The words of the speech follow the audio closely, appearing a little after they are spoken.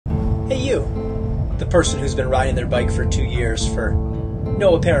Hey you, the person who's been riding their bike for 2 years for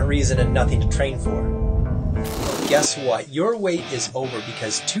no apparent reason and nothing to train for. Well, guess what? Your wait is over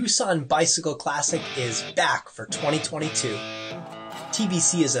because Tucson Bicycle Classic is back for 2022.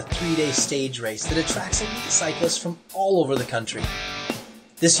 TBC is a 3-day stage race that attracts elite cyclists from all over the country.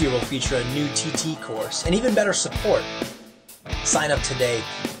 This year will feature a new TT course and even better support. Sign up today,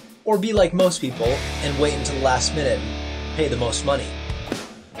 or be like most people and wait until the last minute and pay the most money.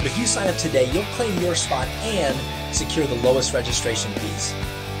 But if you sign up today, you'll claim your spot and secure the lowest registration fees.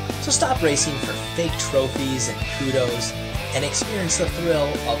 So stop racing for fake trophies and kudos and experience the thrill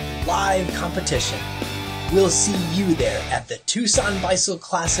of live competition. We'll see you there at the Tucson Bicycle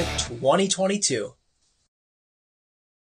Classic 2022.